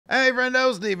Hey,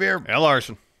 Friendo, Steve here. Hey,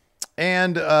 Larson.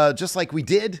 And just like we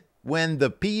did when the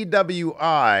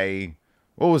PWI,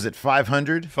 what was it,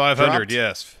 500? 500,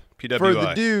 yes. PWI. For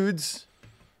the dudes,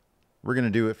 we're going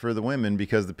to do it for the women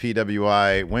because the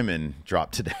PWI Women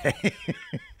dropped today.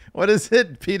 What is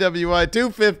it? PWI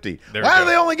 250. Why do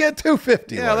they only get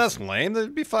 250? Yeah, that's lame.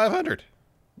 That'd be 500.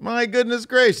 My goodness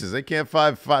gracious. They can't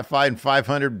find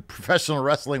 500 professional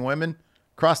wrestling women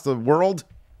across the world?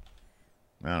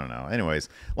 I don't know. Anyways,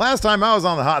 last time I was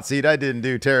on the hot seat, I didn't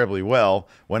do terribly well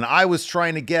when I was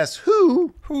trying to guess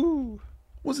who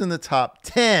was in the top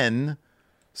 10.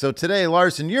 So today,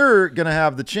 Larson, you're going to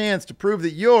have the chance to prove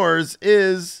that yours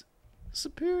is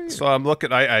superior. So I'm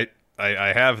looking. I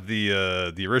have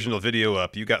the original video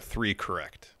up. You got 3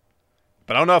 correct,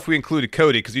 but I don't know if we included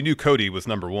Cody because you knew Cody was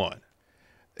number 1.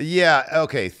 Yeah.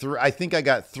 Okay. I think I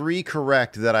got 3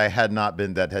 correct that had not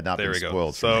been There we spoiled.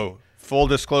 Go. So full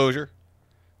disclosure.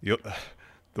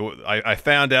 I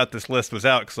found out this list was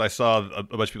out because I saw a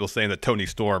bunch of people saying that Tony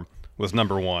Storm was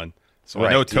number 1. So right,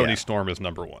 I know Tony Storm is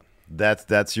number 1.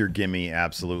 That's your gimme,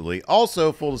 absolutely.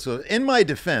 Also, full disclosure, in my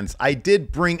defense, I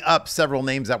did bring up several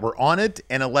names that were on it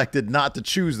and elected not to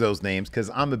choose those names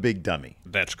because I'm a big dummy.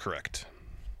 That's correct.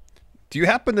 Do you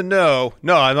happen to know?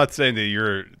 No, I'm not saying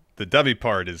that the dummy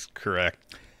part is correct.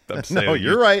 No,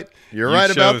 you're right. You're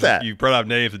right about that. You brought up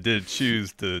names and didn't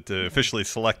choose to officially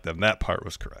select them. That part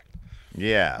was correct.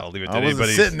 Yeah. I'll leave it to I wasn't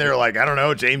sitting there like, I don't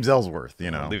know, James Ellsworth,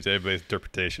 you know. I'll leave it to everybody's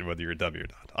interpretation whether you're a dummy or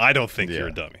not. I don't think you're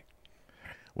a dummy.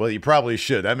 Well, you probably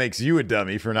should. That makes you a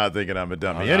dummy for not thinking I'm a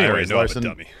dummy. Anyways, Larson,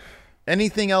 I'm a dummy.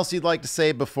 Anything else you'd like to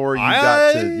say before you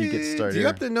get started? You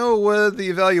have to know the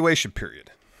evaluation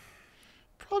period.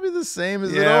 Probably the same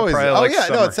as it always is.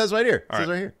 No, it says right here. It says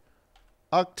right here.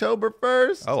 October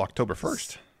 1st. Oh, October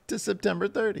 1st. To September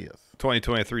 30th.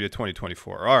 2023 to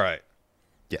 2024. All right.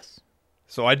 Yes.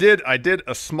 So I did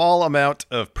a small amount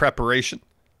of preparation.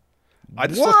 I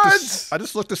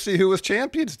just looked to see who was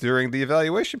champions during the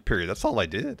evaluation period. That's all I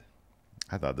did.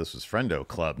 I thought this was Friendo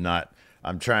Club, not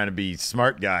I'm trying to be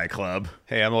smart guy club.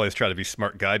 Hey, I'm always trying to be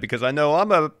smart guy because I know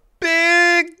I'm a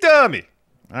big dummy.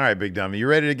 All right, big dummy. You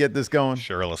ready to get this going?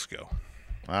 Sure, let's go.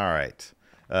 All right.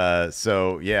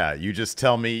 So yeah, you just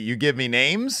tell me, you give me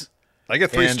names. I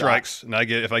get 3 strikes, and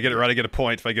if I get it right, I get a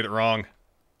point. If I get it wrong,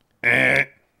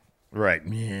 right,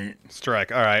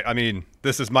 strike. All right. I mean,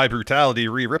 this is my brutality.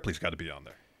 Rhea Ripley's got to be on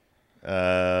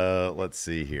there. Let's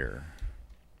see here.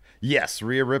 Yes,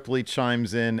 Rhea Ripley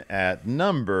chimes in at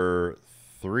number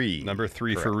 3. Number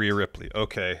 3 for Rhea Ripley.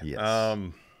 Okay. Yes.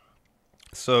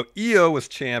 So Io was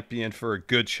champion for a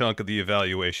good chunk of the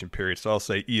evaluation period. So I'll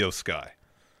say Io Sky.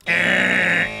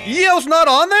 Io's not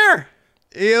on there?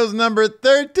 Io's number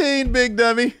 13, big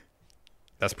dummy.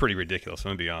 That's pretty ridiculous. I'm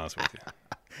going to be honest with you.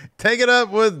 Take it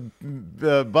up with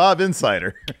Bob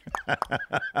Insider.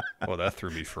 Well, that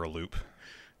threw me for a loop.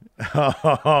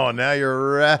 Oh, now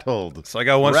you're rattled. So I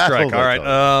got 1 strike. All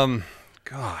right.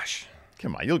 Gosh.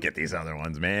 Come on, you'll get these other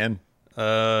ones, man.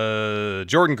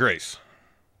 Jordan Grace.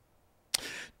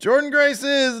 Jordan Grace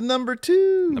is number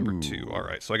 2. Number 2. All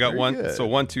right. So I got 1. Good. So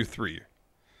 1, 2, 3.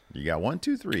 You got 1,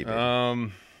 2, 3.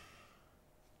 Baby.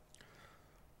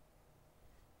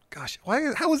 Gosh,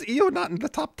 how is Io not in the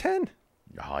top 10?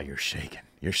 Oh, you're shaking.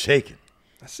 You're shaking.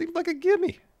 That seemed like a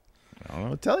gimme. I don't know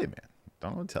what to tell you, man.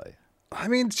 Don't know what to tell you. I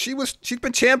mean, she's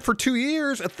been champ for 2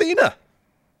 years. Athena.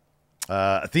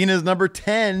 Athena's number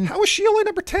 10. How is she only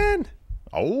number 10?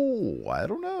 Oh, I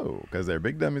don't know. Because they're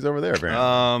big dummies over there,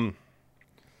 apparently.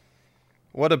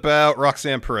 What about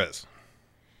Roxanne Perez?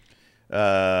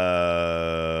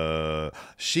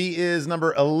 She is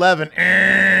number 11.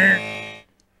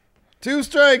 2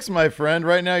 strikes, my friend.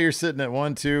 Right now, you're sitting at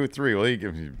 1, 2, 3. Well,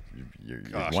 you're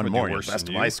one more. You're best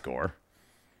of my score.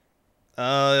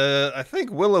 I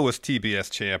think Willow was TBS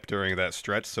champ during that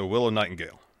stretch, so Willow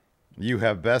Nightingale. You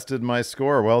have bested my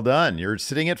score. Well done. You're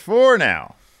sitting at 4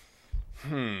 now.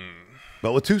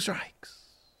 But with 2 strikes.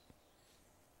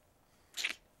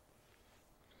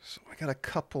 So I got a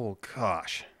couple.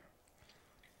 Gosh.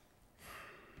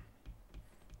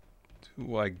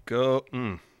 Do I go?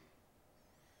 I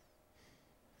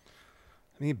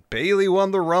mean, Bailey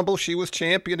won the Rumble. She was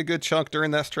champion a good chunk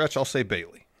during that stretch. I'll say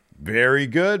Bailey. Very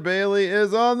good. Bailey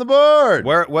is on the board.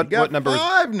 What number?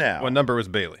 5 now. What number was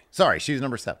Bailey? Sorry, she's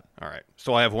number 7. All right.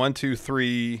 So I have 1, 2,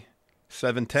 3,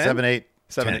 7, 10? 7, 8,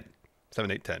 7, 10. 8.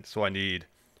 7, 8, 10. So I need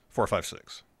 4, 5,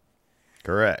 6.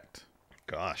 Correct.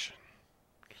 Gosh.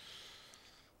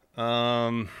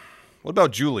 What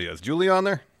about Julia? Is Julia on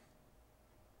there?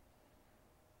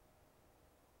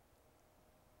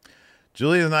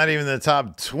 Julia's not even in the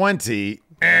top 20.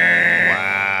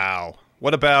 Wow.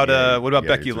 What about your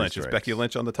Becky three Lynch? Is strikes. Becky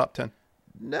Lynch on the top 10?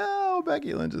 No,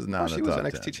 Becky Lynch is not. She was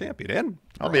NXT champion, and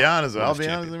I'll be honest,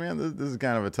 man. This is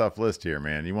kind of a tough list here,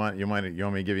 man. You want me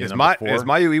to give you is number 4? Is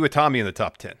Mayu Iwatani in the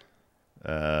top 10?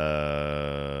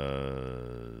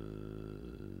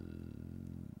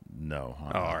 No.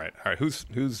 Oh, all right. Who's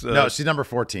no? She's number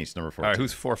 14. She's number 14. All right.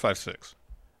 Who's 4, 5, 6?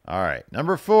 All right,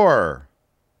 number 4.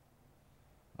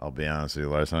 I'll be honest with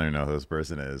you, Larson. I don't even know who this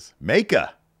person is.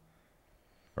 Micah.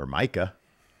 Or Micah.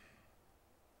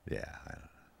 Yeah, I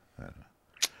don't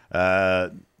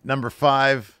know. Number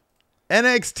 5,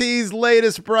 NXT's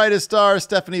latest brightest star,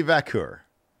 Stephanie Vaquer.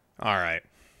 All right.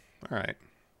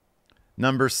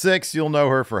 Number 6, you'll know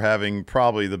her for having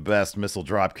probably the best missile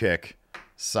drop kick,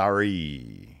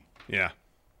 Sari. Yeah.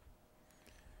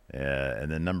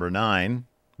 And then number 9,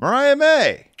 Mariah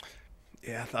May.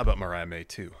 Yeah, I thought about Mariah May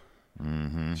too.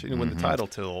 She didn't win the title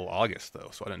till August,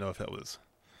 though, so I don't know if that was.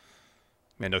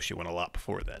 I know she won a lot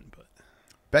before then, but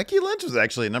Becky Lynch was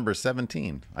actually at number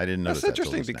 17. I didn't notice that. That's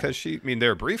interesting because they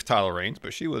were brief title reigns,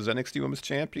 but she was NXT Women's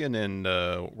Champion and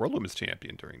World Women's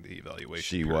Champion during the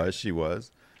evaluation. She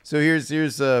was. So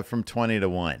here's from 20 to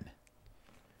 1.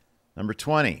 Number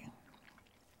 20.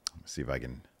 Let's see if I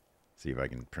can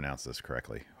pronounce this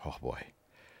correctly. Oh boy.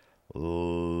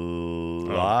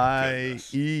 Lyra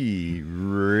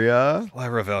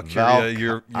Valkyria.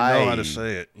 You know how to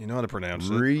say it. You know how to pronounce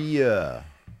it. Rhea.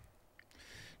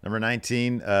 Number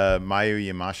 19, Mayu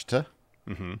Yamashita.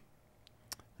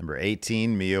 Number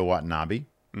 18, Miyo Watanabe.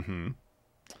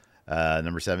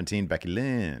 Number 17, Becky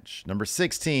Lynch. Number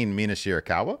 16, Mina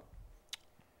Shirakawa.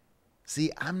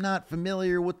 See, I'm not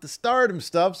familiar with the Stardom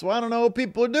stuff, so I don't know what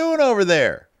people are doing over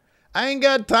there. I ain't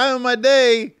got time in my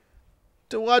day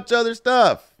to watch other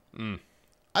stuff.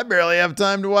 I barely have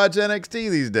time to watch NXT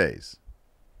these days.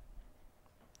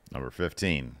 Number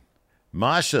 15,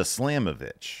 Masha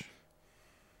Slamovich.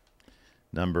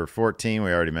 Number 14,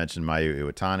 we already mentioned Mayu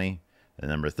Iwatani. And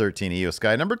number 13, Io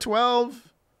Sky. Number 12,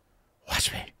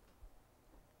 watch me.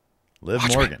 Liv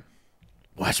Morgan.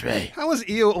 Watch me. How is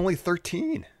Io only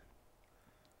 13?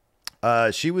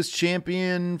 She was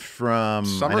champion from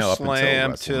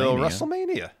SummerSlam till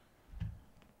WrestleMania.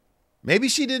 Maybe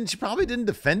she didn't. She probably didn't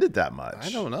defend it that much.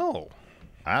 I don't know.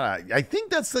 I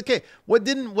think that's the case.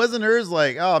 Wasn't hers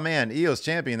like, oh man, Io's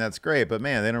champion, that's great, but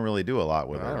man, they don't really do a lot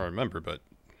with her. I don't remember, but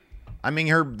I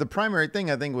mean, the primary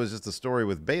thing I think was just a story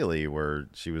with Bayley where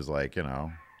she was like,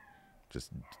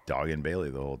 just dogging Bayley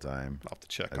the whole time. I'll have to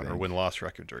check on her win-loss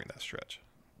record during that stretch.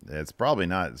 It's probably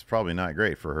not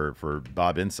great for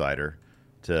Bob Insider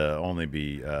to only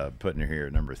be putting her here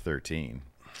at number 13.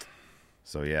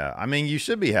 So yeah, I mean, you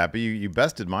should be happy. You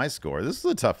bested my score. This is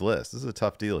a tough list. This is a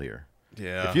tough deal here.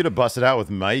 Yeah. If you'd have busted out with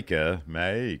Micah,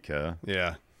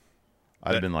 yeah,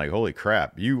 I'd have been like, holy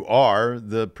crap, you are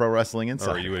the Pro Wrestling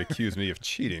Insider. Or you would accuse me of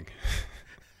cheating.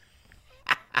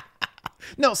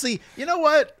 No, see, you know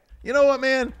what,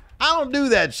 man? I don't do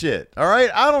that shit. All right,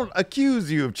 I don't accuse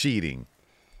you of cheating.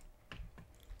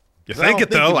 You think it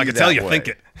though? I can tell you think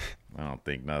it. I don't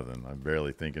think nothing. I'm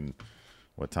barely thinking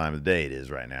what time of the day it is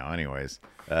right now. Anyways,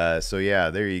 so yeah,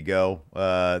 there you go.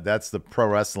 That's the Pro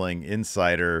Wrestling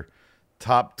Insider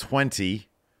top 20.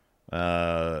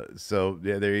 So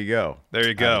yeah, there you go. There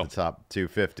you go. The top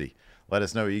 250. Let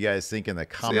us know what you guys think in the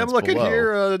comments. See, I'm looking below.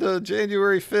 here. The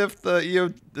January 5th, Io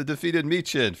defeated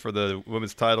Michin for the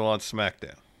women's title on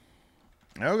SmackDown.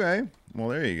 Okay. Well,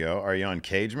 there you go. Are you on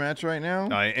Cage Match right now?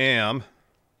 I am.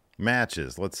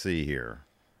 Matches. Let's see here.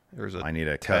 I need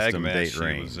a tag custom match date she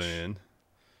range. was in.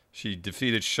 She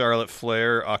defeated Charlotte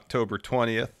Flair October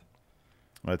 20th.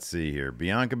 Let's see here.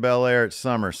 Bianca Belair at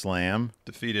SummerSlam.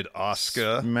 Defeated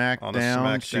Asuka SmackDown. on a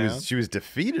SmackDown. She was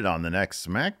defeated on the next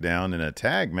SmackDown in a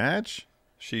tag match.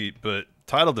 But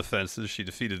title defenses, she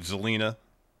defeated Zelina.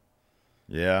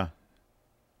 Yeah.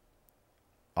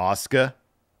 Asuka.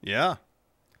 Yeah.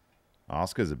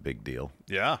 Asuka's a big deal.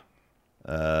 Yeah.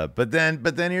 But then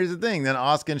here's the thing. Then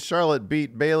Asuka and Charlotte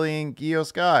beat Bayley and Io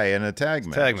Sky in a tag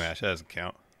match. Tag match doesn't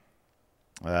count.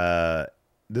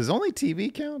 Does only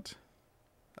TV count?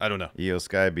 I don't know. Io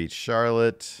Sky beat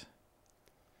Charlotte.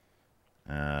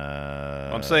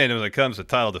 I'm saying when it comes to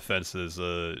title defenses,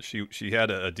 she had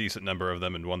a decent number of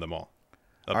them and won them all.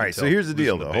 All right, so here's the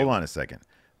deal, though. Hold on a second.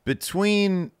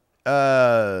 Between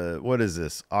what is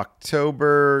this?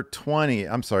 October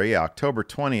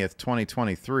 20th,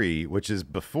 2023, which is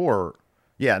before.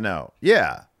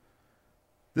 Yeah.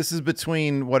 This is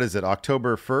between, what is it,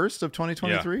 October 1st of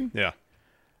 2023? Yeah.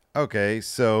 Okay,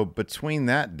 so between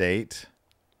that date,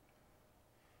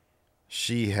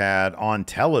 she had on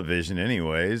television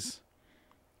anyways.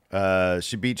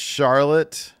 She beat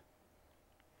Charlotte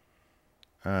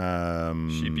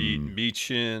She beat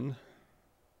Michin.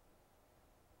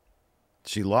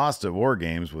 She lost at War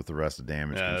Games with the rest of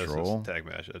Damage Control. This is a tag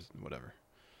match. Whatever.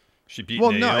 She beat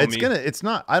Well, Naomi. no, it's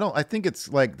not. I think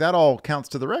it's like that all counts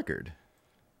to the record.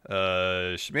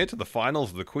 She made it to the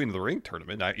finals of the Queen of the Ring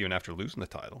tournament, not even after losing the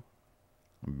title.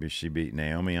 She beat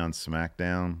Naomi on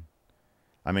SmackDown.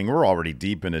 I mean, we're already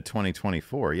deep into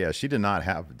 2024. Yeah, she did not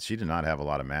have a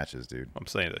lot of matches, dude. I'm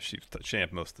saying that she's the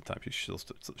champ most of the time. She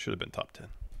should have been top 10.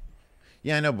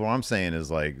 Yeah, I know, but what I'm saying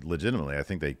is, like, legitimately, I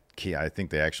think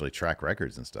they actually track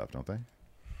records and stuff, don't they?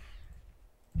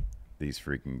 These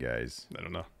freaking guys. I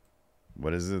don't know.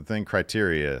 What is the thing?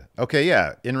 Criteria. Okay,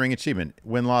 yeah. In-ring achievement.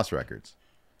 Win-loss records.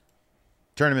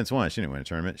 Tournaments won. She didn't win a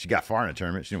tournament. She got far in a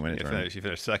tournament. She didn't win a tournament. She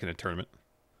finished second in a tournament.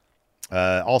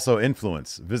 Also,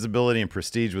 influence. Visibility and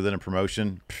prestige within a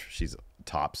promotion. She's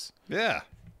tops. Yeah.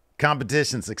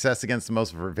 Competition. Success against the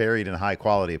most varied and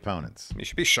high-quality opponents. I mean,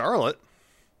 she'd be Charlotte.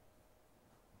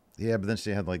 Yeah, but then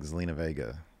she had, like, Zelina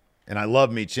Vega. And I love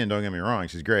Michin, don't get me wrong.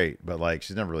 She's great. But, like,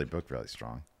 she's never really booked really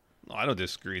strong. I don't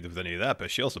disagree with any of that,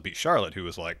 but she also beat Charlotte, who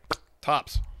was like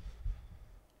tops.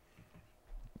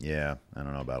 Yeah, I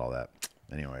don't know about all that.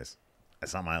 Anyways,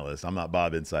 that's not my list. I'm not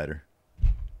Bob Insider.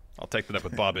 I'll take that up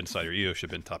with Bob Insider. You should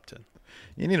have been top 10.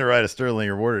 You need to write a Sterling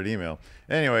rewarded email.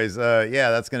 Anyways, yeah,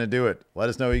 that's going to do it. Let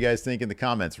us know what you guys think in the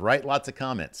comments. Write lots of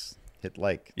comments. Hit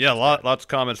like. Yeah, lots of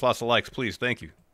comments, lots of likes, please. Thank you.